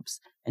jobs,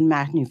 in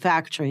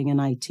manufacturing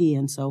and IT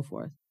and so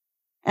forth.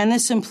 And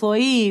this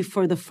employee,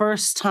 for the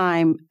first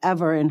time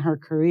ever in her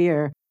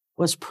career,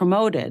 was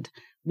promoted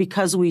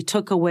because we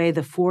took away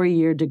the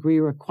 4-year degree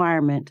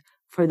requirement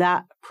for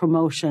that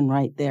promotion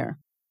right there.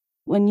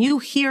 When you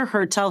hear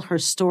her tell her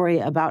story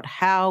about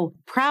how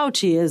proud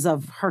she is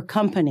of her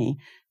company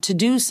to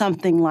do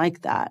something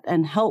like that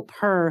and help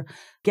her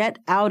get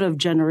out of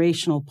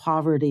generational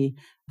poverty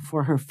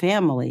for her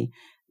family,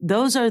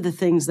 those are the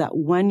things that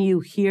when you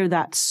hear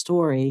that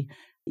story,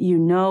 you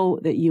know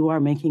that you are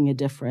making a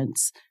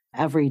difference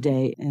every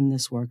day in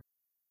this work.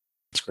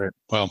 That's great.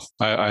 Well,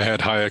 I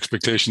had high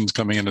expectations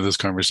coming into this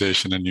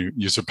conversation, and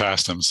you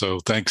surpassed them. So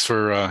thanks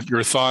for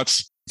your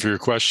thoughts, for your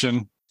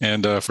question,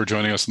 and for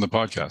joining us on the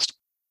podcast.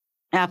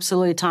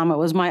 Absolutely, Tom. It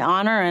was my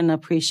honor, and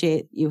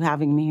appreciate you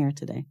having me here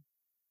today.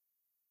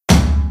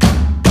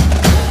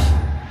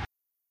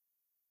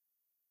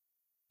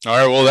 All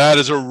right. Well, that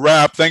is a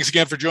wrap. Thanks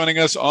again for joining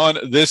us on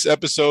this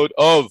episode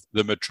of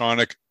the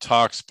Medtronic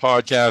Talks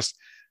podcast.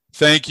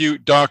 Thank you,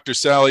 Dr.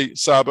 Sally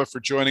Saba, for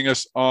joining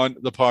us on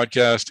the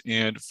podcast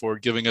and for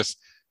giving us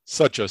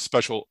such a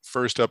special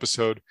first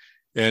episode.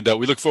 And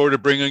we look forward to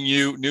bringing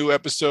you new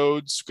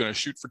episodes. We're going to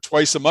shoot for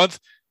twice a month.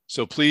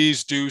 So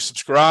please do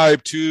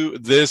subscribe to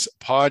this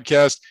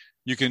podcast.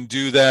 You can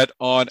do that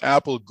on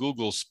Apple,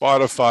 Google,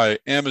 Spotify,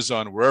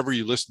 Amazon, wherever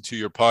you listen to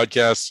your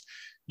podcasts.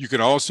 You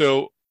can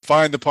also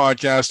find the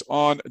podcast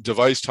on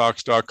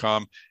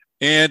devicetalks.com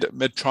and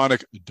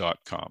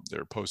medtronic.com.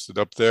 They're posted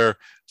up there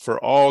for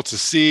all to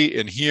see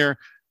and hear.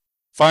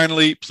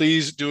 Finally,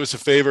 please do us a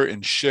favor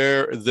and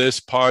share this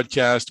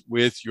podcast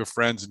with your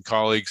friends and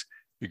colleagues.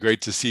 It'd be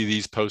great to see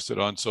these posted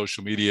on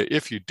social media.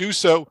 If you do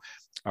so,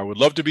 I would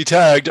love to be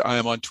tagged. I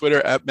am on Twitter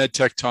at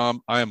MedTechTom.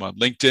 I am on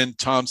LinkedIn,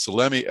 Tom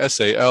Salemi,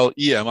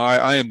 Salemi.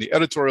 I am the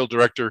editorial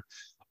director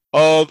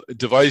of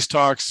Device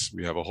Talks.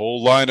 We have a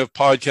whole line of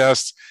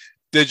podcasts,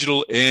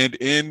 digital and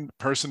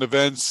in-person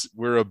events.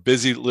 We're a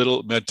busy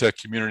little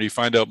medtech community.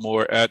 Find out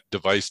more at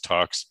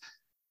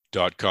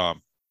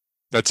devicetalks.com.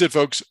 That's it,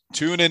 folks.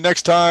 Tune in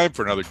next time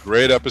for another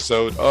great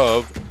episode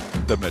of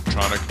the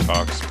Medtronic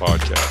Talks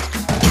podcast.